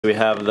We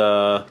have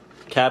the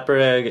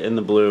Catbird egg in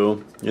the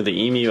blue, the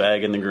Emu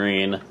egg in the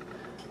green,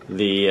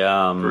 the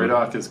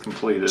Gratwicke is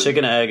completed.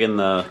 Chicken egg in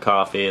the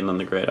coffee, and then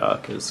the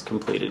Gratwicke is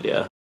completed,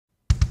 yeah.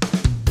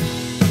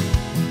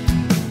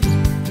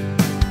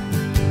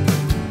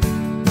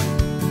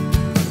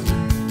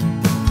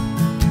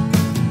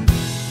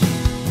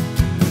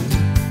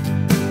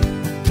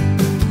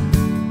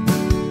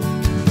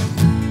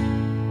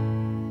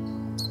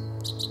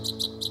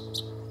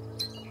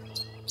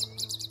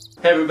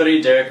 Hey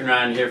everybody, Derek and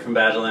Ryan here from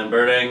Badgerland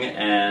Birding,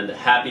 and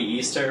happy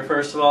Easter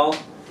first of all.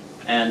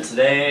 And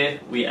today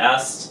we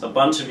asked a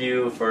bunch of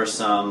you for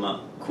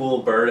some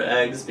cool bird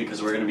eggs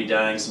because we're going to be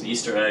dyeing some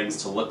Easter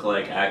eggs to look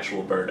like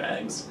actual bird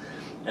eggs.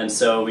 And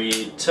so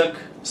we took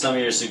some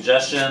of your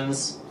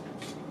suggestions,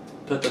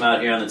 put them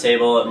out here on the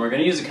table, and we're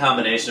going to use a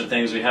combination of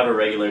things. We have our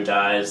regular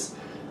dyes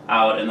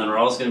out, and then we're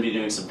also going to be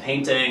doing some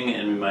painting,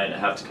 and we might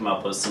have to come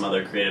up with some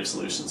other creative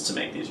solutions to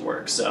make these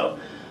work. So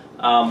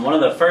one of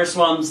the first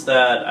ones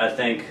that I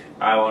think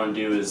I want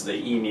to do is the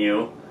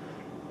emu,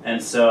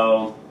 and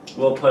so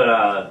we'll put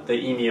the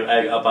emu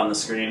egg up on the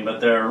screen, but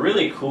they're a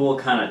really cool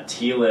kind of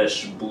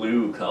tealish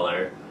blue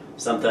color,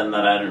 something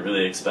that I didn't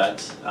really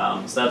expect.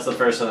 So that's the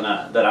first one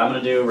that I'm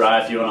going to do.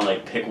 Rye, if you want to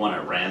like pick one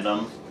at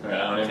random.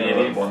 Alright, I don't even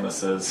know what one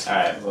this is.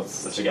 Alright,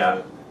 what you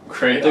got?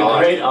 Great the Auk,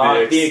 Great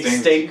Auk, the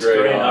extinct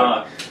Great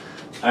Auk.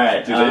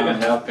 Alright. Do they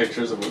even have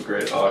pictures of what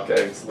Great Auk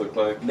eggs look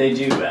like? They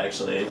do,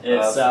 actually.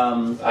 It's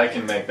I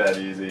can make that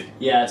easy.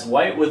 Yeah, it's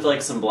white with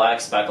like some black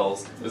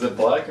speckles. Is it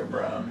black or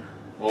brown?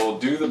 We'll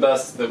do the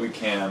best that we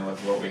can with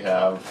what we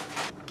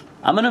have.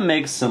 I'm gonna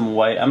make some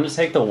white. I'm gonna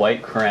take the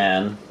white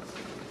crayon.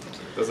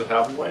 Does it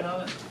have white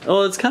on it?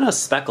 Oh, it's kind of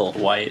speckled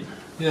white.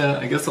 Yeah,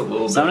 I guess a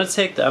little bit. So I'm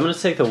gonna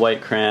take the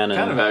white crayon. It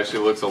kind of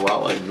actually looks a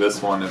lot like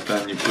this one if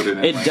then you put it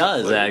in. It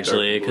does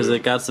actually, because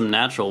it got some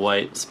natural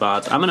white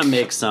spots. I'm gonna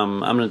make some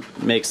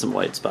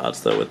white spots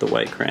though with the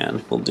white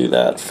crayon. We'll do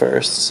that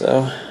first.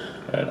 So.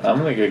 Alright, I'm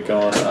gonna get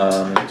going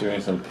on doing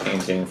some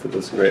painting for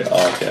this Great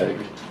Auk egg.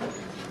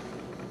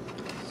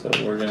 So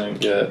we're gonna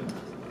get.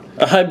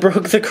 I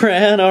broke the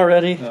crayon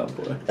already. Oh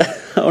boy.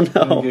 Oh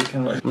no.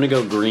 I'm gonna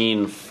go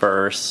green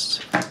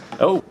first.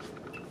 Oh.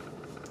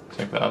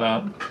 Check that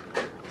out.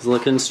 It's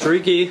looking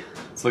streaky.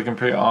 It's looking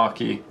pretty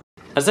awky.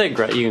 I say you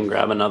can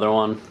grab another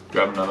one.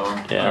 Grab another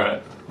one? Yeah.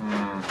 Alright.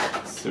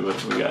 Let's see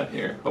what we got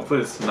here.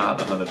 Hopefully it's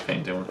not another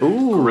painting one.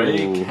 Ooh.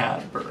 Gray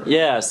Catbird.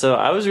 Yeah, so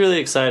I was really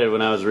excited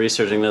when I was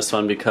researching this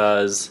one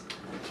because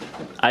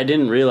I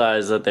didn't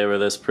realize that they were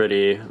this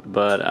pretty,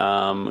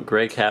 but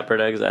gray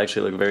catbird eggs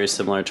actually look very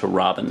similar to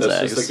robin's eggs.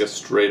 That's just like a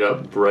straight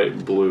up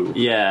bright blue.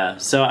 Yeah,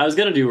 so I was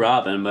gonna do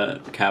robin,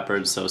 but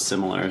catbird's so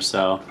similar,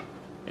 so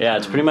yeah,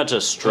 it's pretty much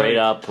a straight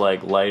up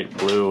like light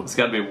blue. It's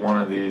gotta be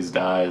one of these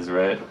dyes,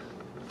 right?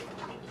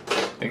 I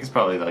think it's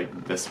probably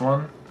like this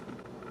one.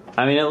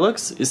 I mean, it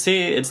looks, you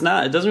see, it's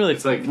not, it doesn't really,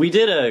 it's like, we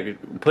did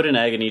put an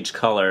egg in each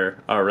color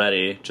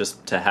already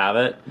just to have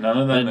it. None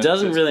of them. And it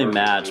doesn't really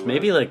match.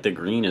 Maybe like the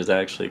green is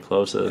actually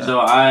closest. Yeah. So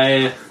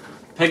I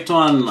picked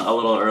one a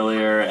little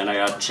earlier and I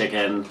got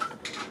chicken,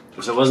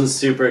 which I wasn't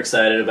super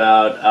excited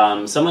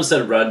about. Someone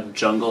said red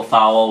jungle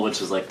fowl,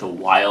 which is like the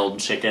wild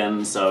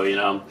chicken, so you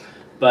know.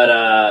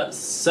 But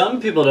some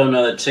people don't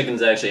know that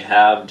chickens actually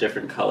have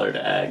different colored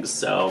eggs.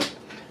 So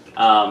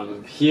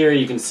here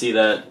you can see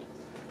that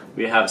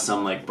we have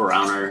some like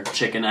browner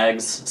chicken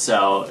eggs.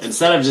 So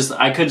instead of just,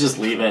 I could just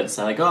leave it,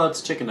 say like, oh,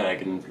 it's a chicken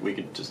egg, and we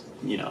could just,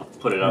 you know,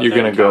 put it up. You're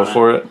gonna go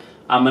for it?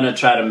 I'm gonna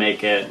try to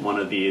make it one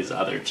of these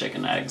other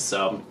chicken eggs.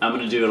 So I'm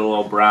gonna do it a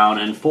little brown,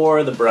 and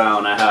for the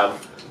brown I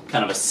have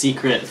kind of a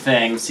secret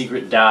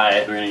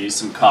dye. We're gonna use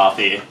some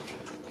coffee,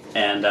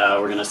 and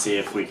we're gonna see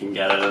if we can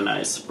get it a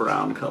nice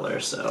brown color.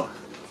 So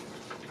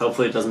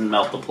hopefully it doesn't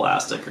melt the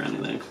plastic or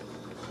anything.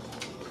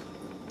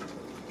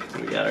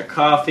 We got our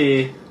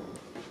coffee.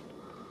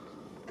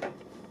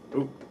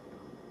 Ooh.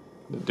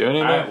 Did it do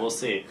anything? Alright, we'll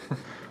see.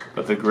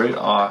 But the Great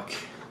Auk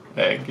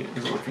egg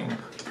is looking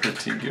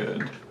pretty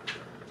good.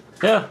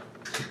 Yeah.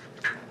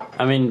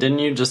 I mean, didn't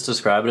you just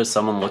describe it as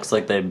someone looks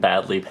like they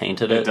badly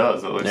painted it? It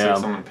does. It looks like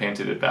someone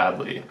painted it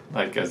badly.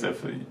 Like as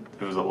if it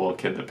was a little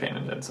kid that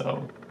painted it,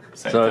 so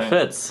same thing. So it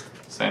fits.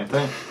 Same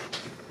thing.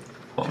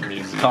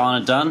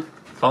 Calling it done?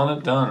 Calling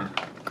it done.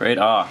 Great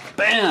Auk.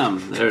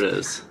 Bam! There it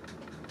is.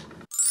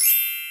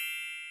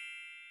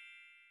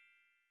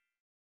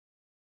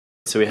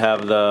 So we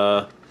have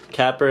the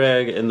Catbird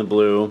egg in the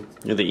blue,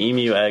 the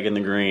emu egg in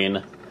the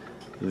green,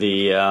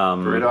 the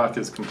Great Auk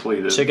is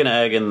completed. Chicken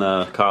egg in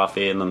the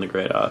coffee, and then the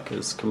Great Auk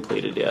is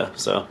completed, yeah.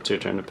 So it's your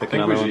turn to pick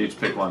another one. I think we should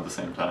each pick one at the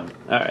same time.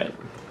 Alright.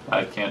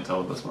 I can't tell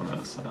what this one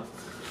is, so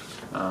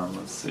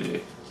let's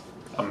see.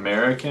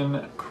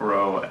 American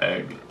crow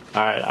egg.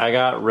 Alright, I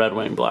got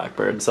red-winged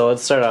blackbird. So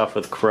let's start off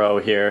with crow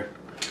here.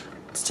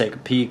 Let's take a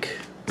peek.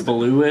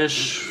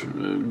 Bluish,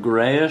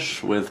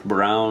 grayish with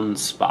brown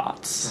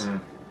spots.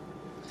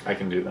 I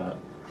can do that.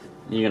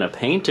 You gonna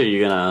paint or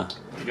you gonna...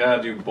 You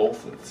gotta do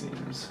both, it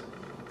seems.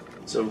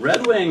 So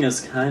red wing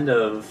is kind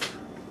of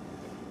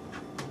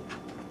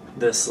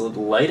this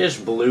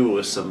lightish blue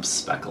with some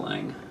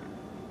speckling.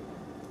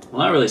 Well,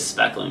 not really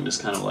speckling,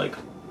 just kind of like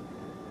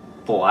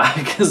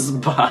black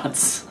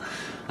spots.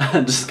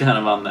 Just kind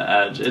of on the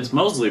edge. It's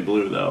mostly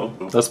blue though.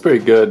 That's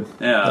pretty good.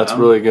 Yeah. That's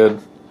really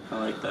good. I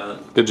like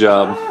that. Good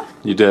job.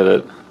 You did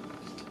it.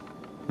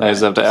 Now you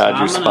just have to add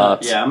your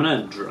spots. Yeah, I'm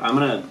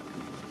gonna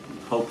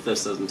hope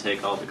this doesn't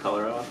take all the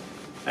color off.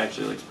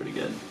 Actually, it looks pretty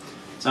good.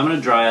 So I'm gonna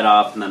dry it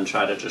off and then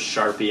try to just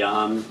Sharpie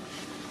on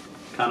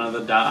kind of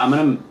the dot. I'm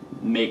gonna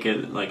make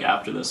it like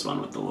after this one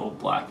with the little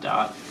black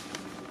dot.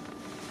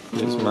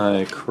 Here's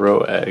my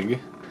crow egg.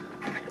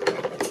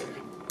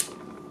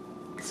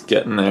 It's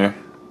getting there.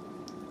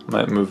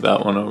 Might move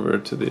that one over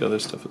to the other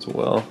stuff as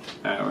well.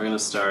 Alright, we're gonna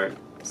start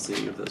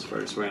seeing if this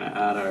works. We're gonna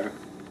add our...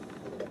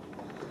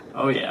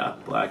 Oh yeah,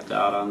 black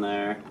dot on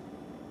there.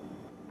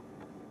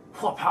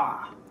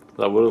 Whoop-ha! Is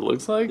that what it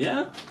looks like?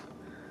 Yeah.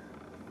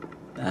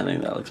 I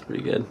think that looks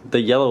pretty good. The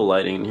yellow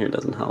lighting in here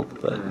doesn't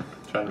help, but...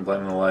 Trying to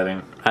blame the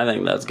lighting. I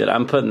think that's good.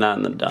 I'm putting that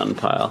in the done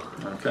pile.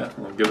 Okay,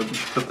 we'll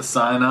put the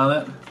sign on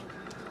it.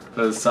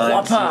 The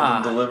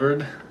sign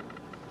delivered.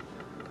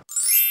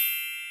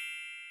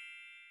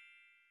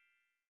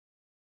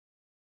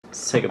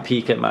 Let's take a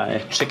peek at my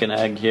chicken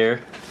egg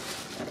here.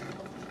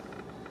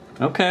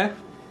 Okay.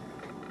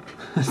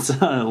 It's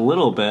a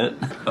little bit.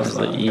 That's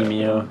the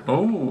emu.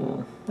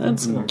 Oh.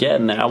 That's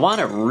getting there. I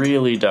want it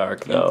really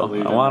dark though.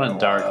 I want it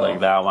dark like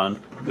that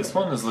one. This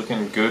one is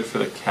looking good for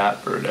the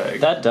catbird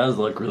egg. That does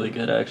look really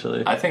good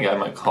actually. I think I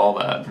might call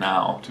that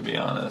now, to be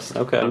honest.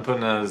 Okay. I'm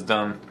putting it as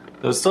done.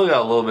 It's still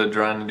got a little bit of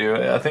drying to do.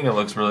 I think it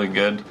looks really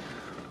good.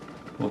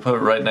 We'll put it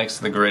right next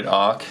to the great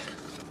auk.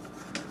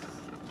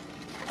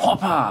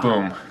 Hoppa!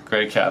 Boom.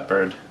 Great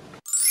catbird.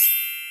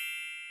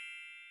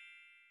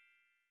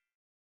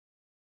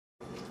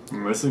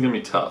 This is gonna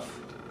be tough.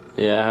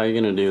 Yeah, how are you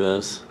gonna do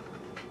this?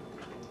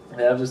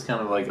 I have just kind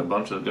of like a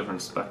bunch of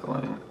different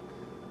speckling.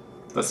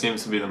 That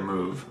seems to be the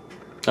move.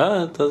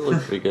 Oh, it does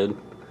look pretty good.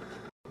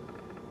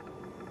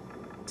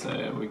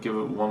 So we give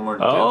it one more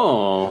dip.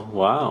 Oh,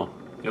 wow.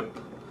 Yep.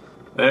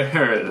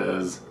 There it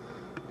is.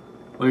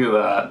 Look at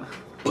that.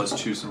 Let's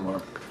choose some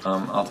more.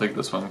 I'll take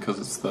this one because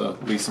it's the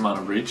least amount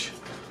of reach.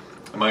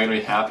 Am I going to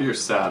be happy or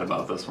sad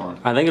about this one?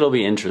 I think it'll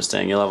be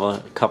interesting. You'll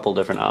have a couple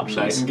different options.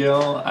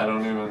 Nightingale? I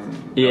don't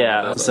even...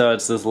 Yeah, so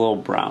it's this little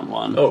brown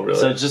one. Oh, really?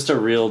 So it's just a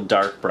real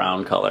dark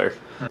brown color.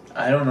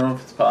 I don't know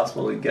if it's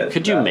possible to get...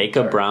 Could you make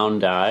a brown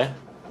dye?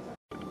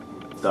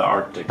 The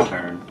Arctic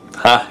tern.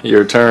 Ha!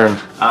 Your turn.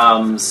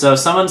 So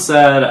someone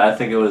said, I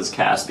think it was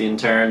Caspian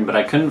tern, but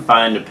I couldn't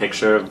find a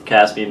picture of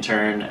Caspian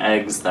tern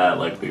eggs that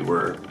like we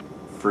were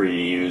free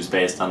to use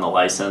based on the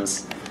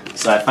license.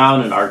 So I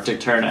found an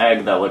Arctic tern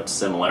egg that looked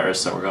similar,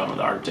 so we're going with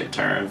Arctic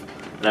tern.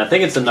 And I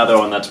think it's another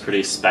one that's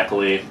pretty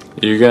speckly.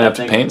 You're gonna have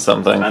to paint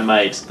something. I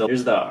might.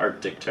 Here's the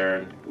Arctic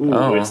tern.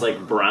 Ooh, It's like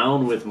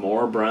brown with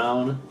more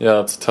brown.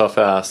 Yeah, it's a tough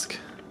ask.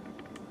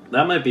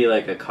 That might be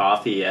like a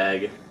coffee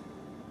egg.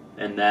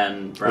 And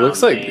then brown It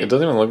looks like, paint. it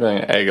doesn't even look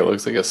like an egg, it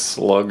looks like a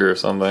slug or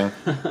something.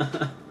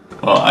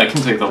 Well, I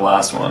can take the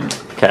last one.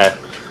 Okay.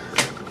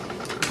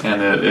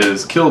 And it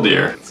is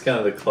Killdeer. It's kind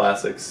of the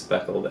classic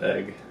speckled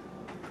egg.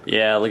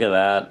 Yeah, look at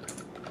that.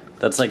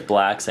 That's like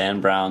blacks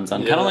and browns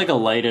on kind of like a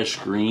lightish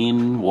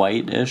green,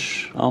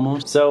 whitish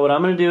almost. So what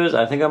I'm gonna do is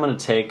I think I'm gonna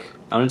take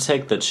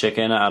the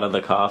chicken out of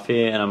the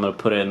coffee and I'm gonna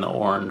put it in the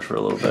orange for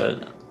a little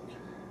bit.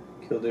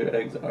 Killdeer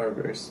eggs are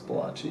very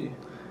splotchy.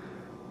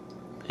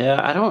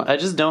 Yeah,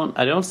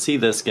 I don't see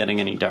this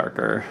getting any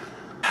darker.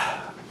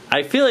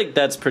 I feel like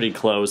that's pretty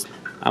close.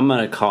 I'm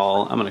gonna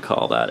call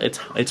that.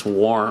 It's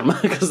warm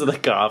because of the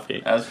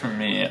coffee. As for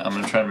me, I'm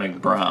gonna try to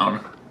make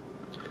brown.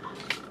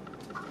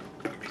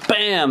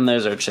 Bam!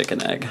 There's our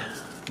chicken egg.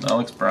 That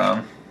looks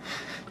brown.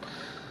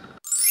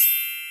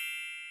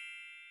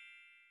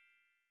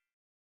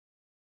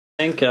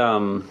 I think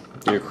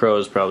your crow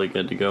is probably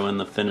good to go in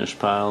the finish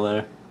pile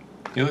there.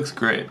 He looks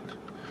great.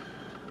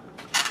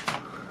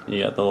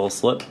 You got the little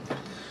slip.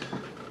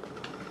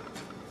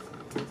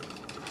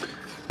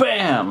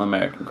 Bam!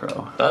 American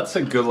crow. That's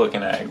a good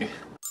looking egg.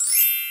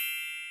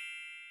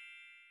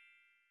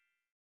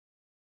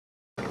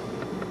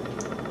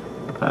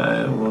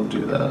 I will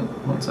do that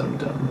once I'm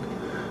done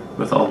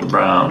with all the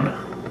brown.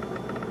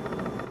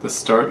 The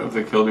start of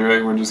the Killdeer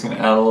egg, we're just going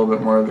to add a little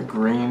bit more of the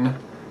green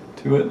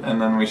to it, and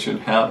then we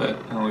should have it.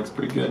 And it looks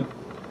pretty good.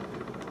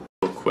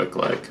 A little quick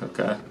like,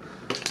 okay.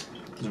 Just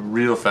a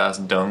real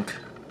fast dunk.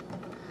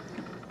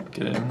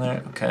 Get it in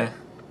there, okay.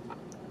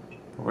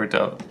 Worked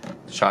out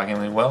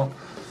shockingly well.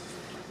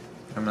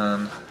 And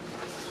then,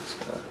 just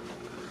gonna...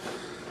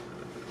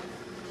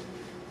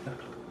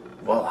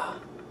 voila.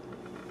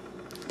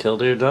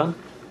 Killdeer done?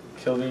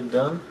 Killdeer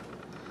done.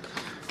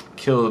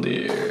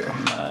 Killdeer.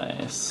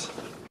 Nice.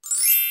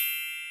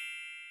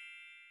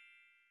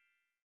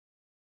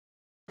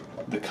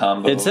 The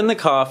combo. It's in the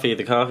coffee.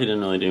 The coffee didn't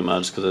really do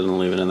much because I didn't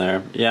leave it in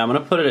there. Yeah, I'm gonna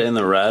put it in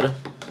the red,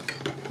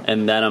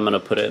 and then I'm gonna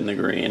put it in the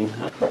green.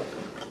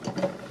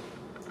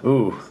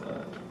 Ooh.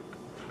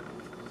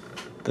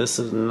 This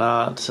is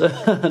not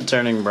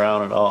turning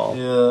brown at all.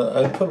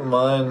 Yeah, I put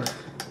mine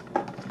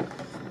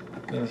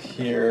in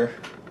here.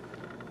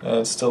 And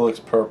it still looks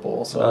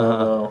purple, so I don't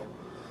know.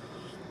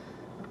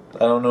 I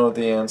don't know what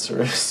the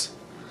answer is.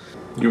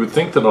 You would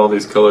think that all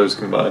these colors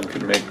combined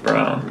could make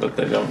brown, but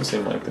they don't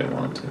seem like they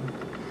want to.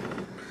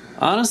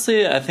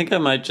 Honestly, I think I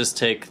might just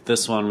take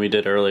this one we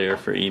did earlier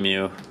for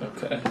Emu.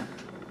 Okay.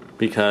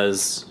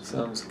 Because...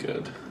 sounds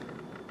good.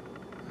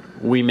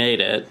 We made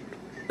it.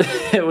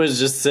 It was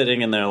just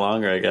sitting in there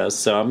longer, I guess.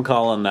 So I'm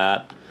calling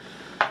that.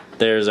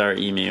 There's our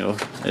Emu.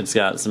 It's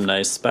got some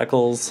nice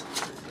speckles.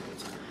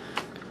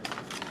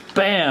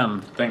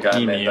 Bam! I think I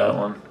made that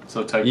one.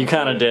 So technically, you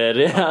kind of did,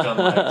 yeah. I've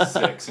done like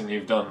 6 and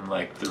you've done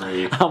like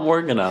 3. I'm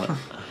working on it.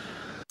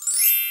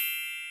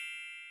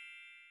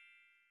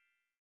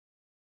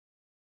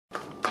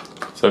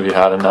 So have you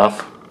had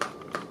enough?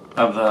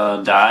 Of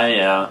the dye,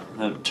 yeah.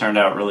 It turned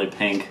out really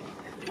pink.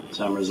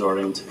 So I'm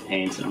resorting to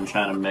paint and I'm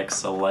trying to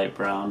mix a light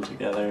brown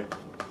together.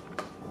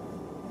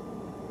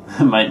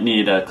 I might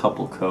need a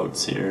couple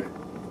coats here.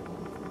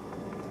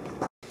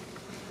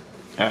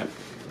 Alright,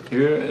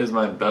 here is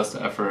my best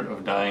effort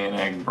of dyeing an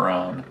egg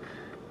brown.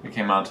 We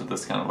came out to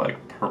this kind of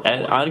like purple.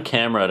 And on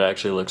camera, it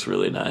actually looks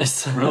really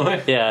nice. Really?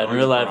 Yeah, in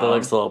real life, it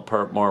looks a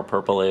little more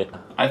purpley.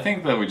 I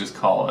think that we just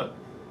call it.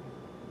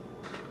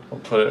 We'll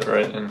put it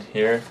right in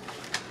here.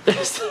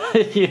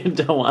 You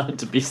don't want it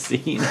to be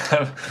seen.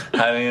 I'm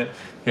hiding it.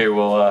 Here,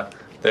 well,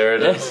 there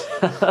it is.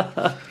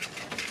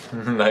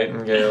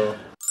 Nightingale.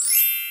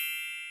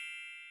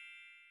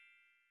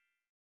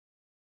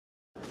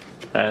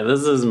 Alright,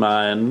 this is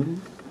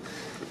mine.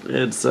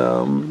 It's,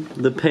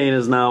 the paint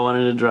is not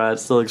wanting to dry. It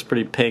still looks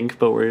pretty pink,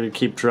 but we're gonna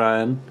keep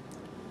trying.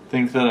 I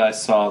think that I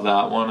saw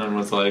that one and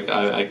was like,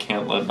 I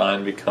can't let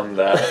mine become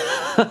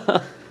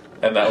that.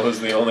 And that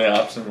was the only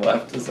option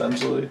left,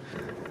 essentially.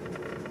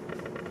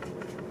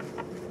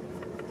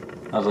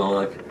 How's it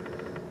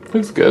look?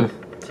 Looks good.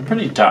 It's a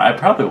pretty dark. I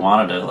probably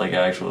wanted it like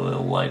actually a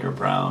lighter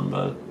brown,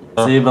 but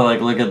see, but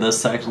like look at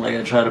this section. Like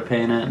I try to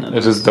paint it, and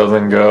it just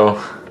doesn't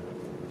go.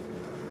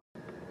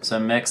 So I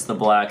mix the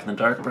black and the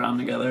dark brown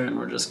together, and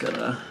we're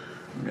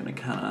gonna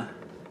kind of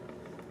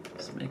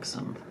just make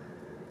some.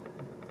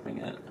 Bring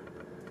it.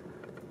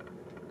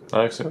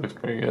 That actually looks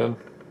pretty good.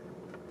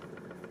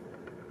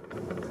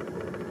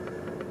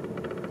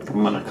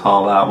 I'm gonna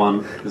call that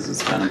one because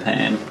it's been a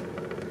pain.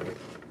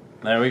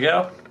 There we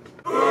go.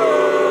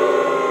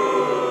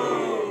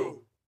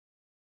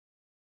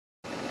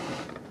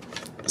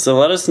 So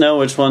let us know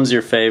which one's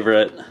your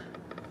favorite.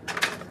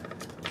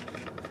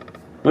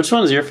 Which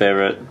one's your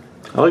favorite?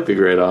 I like the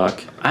Great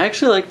Auk. I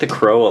actually like the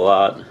crow a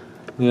lot.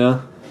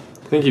 Yeah.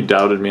 I think you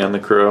doubted me on the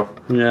crow.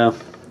 Yeah.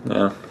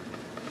 Yeah.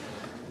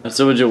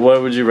 So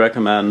what would you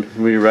recommend?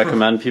 Would you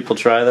recommend people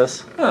try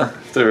this? Yeah,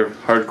 if they're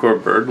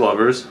hardcore bird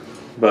lovers.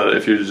 But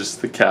if you're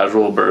just the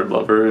casual bird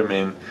lover, I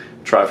mean,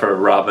 try for a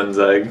robin's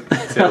egg.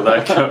 See how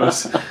that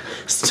goes.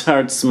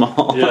 Start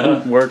small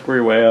and work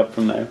your way up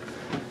from there.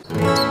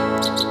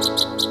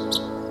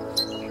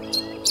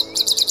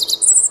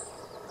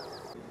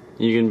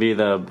 You can be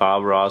the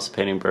Bob Ross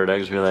painting bird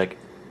eggs where you're like,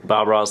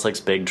 Bob Ross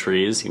likes big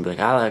trees. You can be like,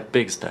 I like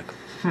big speckle.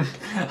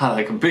 I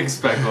like a big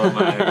speckle on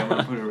my egg. I'm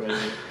going to put it right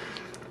here.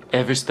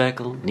 Every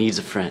speckle needs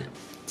a friend.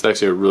 It's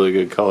actually a really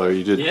good color.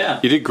 You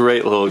did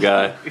great, little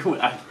guy.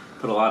 I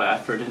put a lot of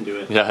effort into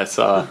it. Yeah, I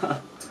saw.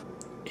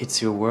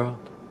 It's your world.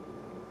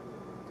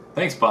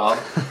 Thanks, Bob.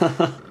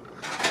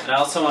 And I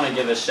also want to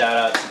give a shout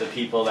out to the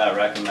people that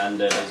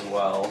recommended as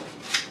well.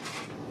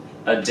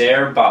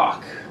 Andrea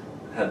Black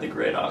had the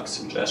Great Auk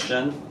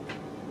suggestion.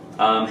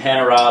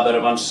 Hannah Robb had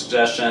a bunch of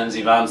suggestions.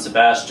 Yvonne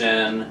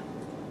Sebastian,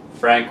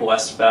 Frank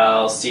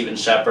Westphal, Stephen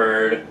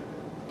Shepard,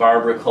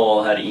 Barbara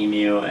Cole had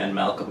Emu, and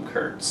Malcolm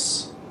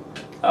Kurtz.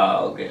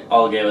 All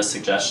gave us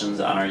suggestions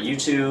on our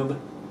YouTube.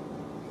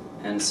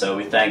 And so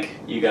we thank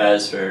you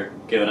guys for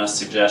giving us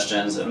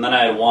suggestions. And then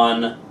I had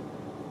one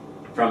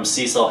from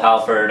Cecil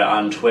Halford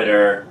on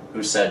Twitter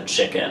who said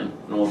chicken,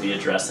 and we'll be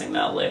addressing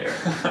that later.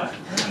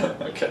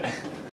 Okay.